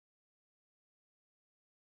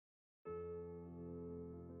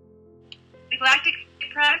Galactic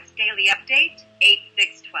Press Daily Update,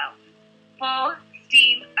 8/6/12. Full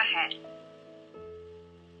steam ahead.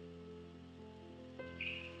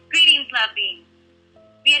 Greetings, love beings.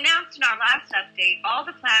 We announced in our last update all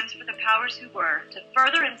the plans for the powers who were to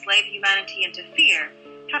further enslave humanity into fear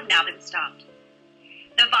have now been stopped.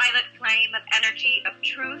 The violet flame of energy of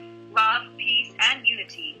truth, love, peace, and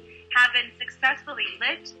unity have been successfully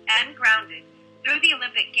lit and grounded through the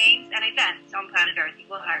Olympic Games and events on planet Earth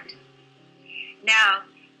Equal Heart. Now,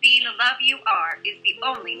 being the love you are is the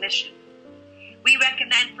only mission. We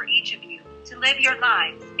recommend for each of you to live your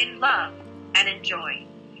lives in love and in joy,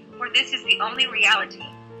 for this is the only reality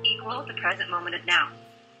equal the present moment of now.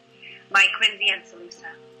 My Quincy and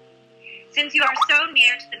Salusa. Since you are so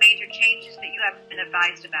near to the major changes that you have been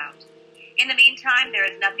advised about, in the meantime, there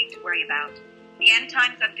is nothing to worry about. The end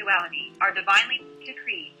times of duality are divinely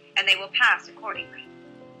decreed, and they will pass accordingly.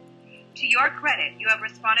 To your credit, you have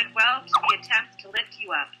responded well to the attempts to lift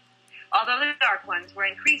you up. Although the Dark Ones were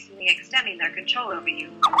increasingly extending their control over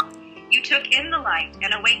you, you took in the light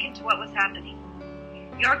and awakened to what was happening.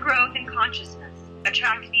 Your growth in consciousness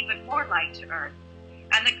attracted even more light to Earth,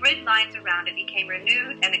 and the grid lines around it became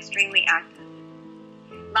renewed and extremely active.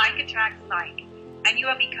 Like attracts like, and you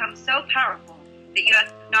have become so powerful that you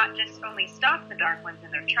have not just only stopped the Dark Ones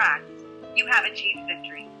in their tracks, you have achieved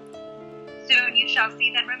victory. Soon you shall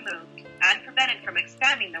see them removed and prevented from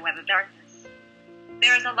expanding the web of darkness.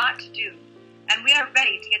 There is a lot to do, and we are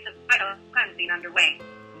ready to get the vital cleansing underway.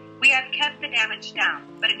 We have kept the damage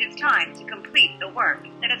down, but it is time to complete the work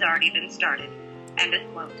that has already been started. End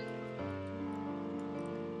of quote.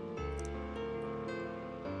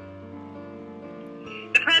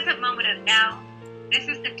 The present moment of now, this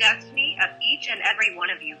is the destiny of each and every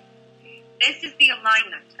one of you. This is the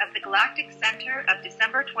alignment of the Galactic Center of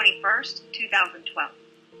December 21st, 2012.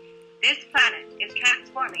 This planet is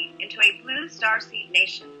transforming into a blue starseed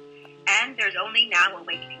nation, and there's only now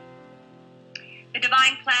awakening. The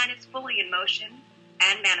divine plan is fully in motion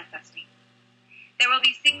and manifesting. There will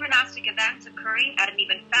be synchronistic events occurring at an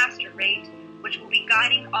even faster rate, which will be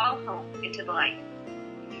guiding all home into the light.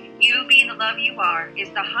 You, being the love you are, is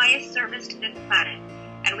the highest service to this planet,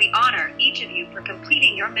 and we honor each of you for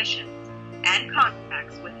completing your missions and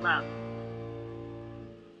contacts with love.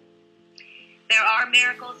 There are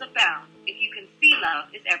miracles abound if you can see love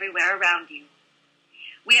is everywhere around you.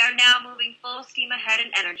 We are now moving full steam ahead in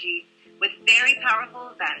energy with very powerful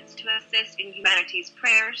events to assist in humanity's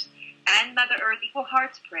prayers and Mother Earth Equal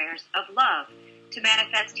Heart's prayers of love to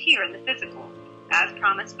manifest here in the physical, as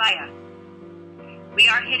promised by us. We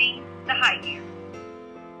are hitting the high gear.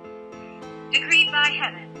 Decreed by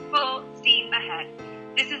heaven, full steam ahead.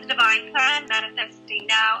 This is the divine plan manifesting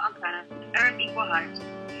now on planet Earth Equal Heart.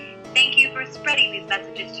 Thank you for spreading these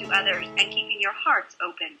messages to others and keeping your hearts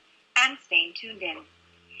open and staying tuned in.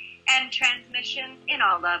 And transmission in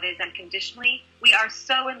all love is unconditionally. We are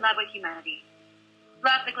so in love with humanity.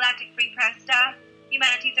 Love the Galactic Free Press staff,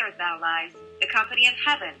 humanity's Earth allies, the company of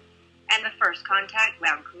heaven, and the First Contact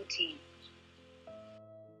Ground Crew team.